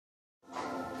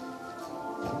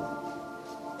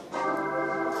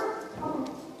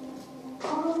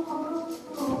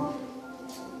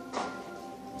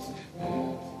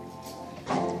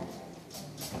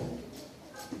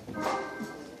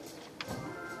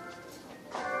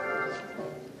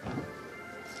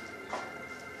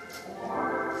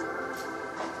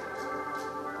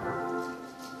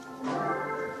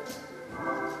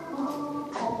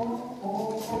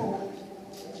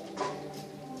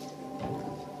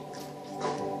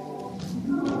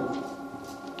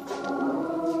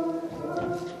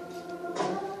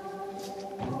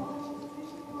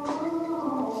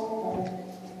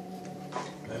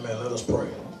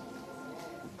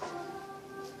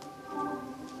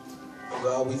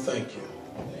God, we thank you.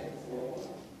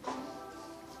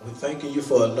 We're thanking you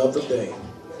for another day.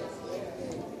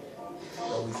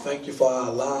 Lord, we thank you for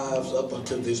our lives up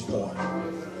until this point.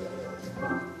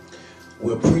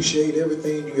 We appreciate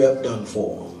everything you have done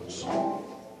for us.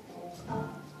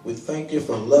 We thank you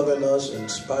for loving us in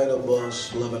spite of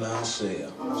us loving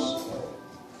ourselves.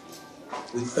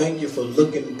 We thank you for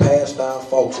looking past our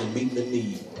faults and meeting the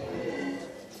need.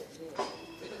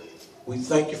 We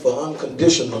thank you for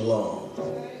unconditional love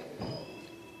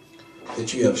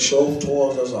that you have shown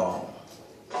towards us all.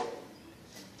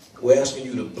 We're asking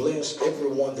you to bless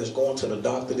everyone that's going to the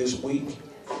doctor this week.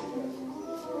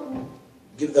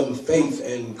 Give them faith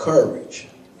and courage.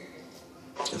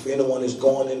 If anyone is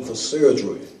going in for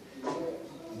surgery,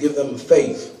 give them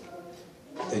faith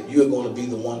that you're going to be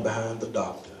the one behind the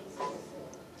doctor.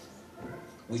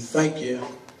 We thank you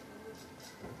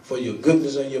for your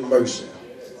goodness and your mercy.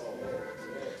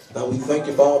 Now we thank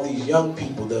you for all these young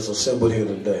people that's assembled here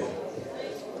today.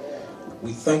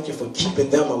 We thank you for keeping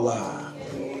them alive.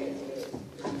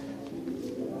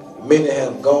 Many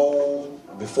have gone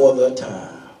before their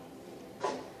time.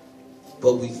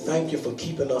 But we thank you for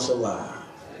keeping us alive.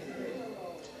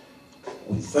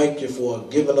 We thank you for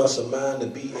giving us a mind to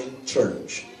be in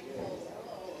church.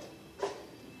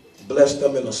 Bless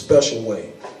them in a special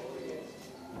way.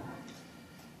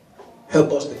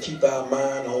 Help us to keep our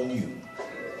mind on you.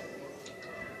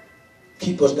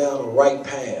 Keep us down the right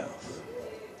path.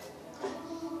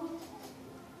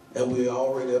 And we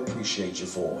already appreciate you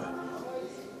for it.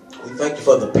 We thank you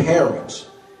for the parents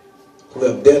who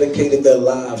have dedicated their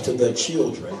lives to their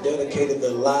children, dedicated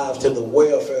their lives to the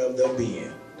welfare of their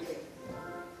being.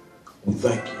 We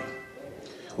thank you.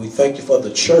 We thank you for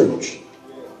the church,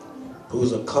 who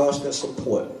is a constant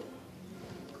support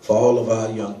for all of our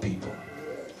young people.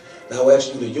 Now I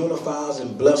ask you to unify us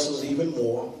and bless us even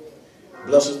more.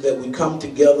 Bless us that we come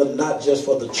together not just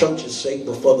for the church's sake,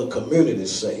 but for the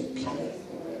community's sake.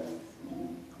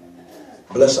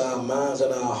 Bless our minds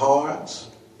and our hearts,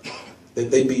 that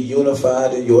they be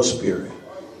unified in your spirit.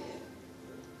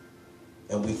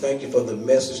 And we thank you for the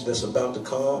message that's about to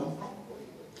come.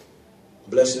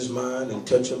 Bless his mind and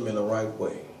touch him in the right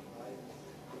way.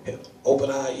 Open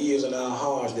our ears and our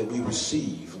hearts that we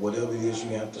receive whatever it is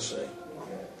you have to say.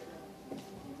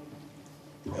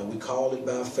 And we call it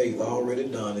by faith already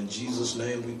done. In Jesus'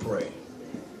 name we pray.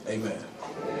 Amen.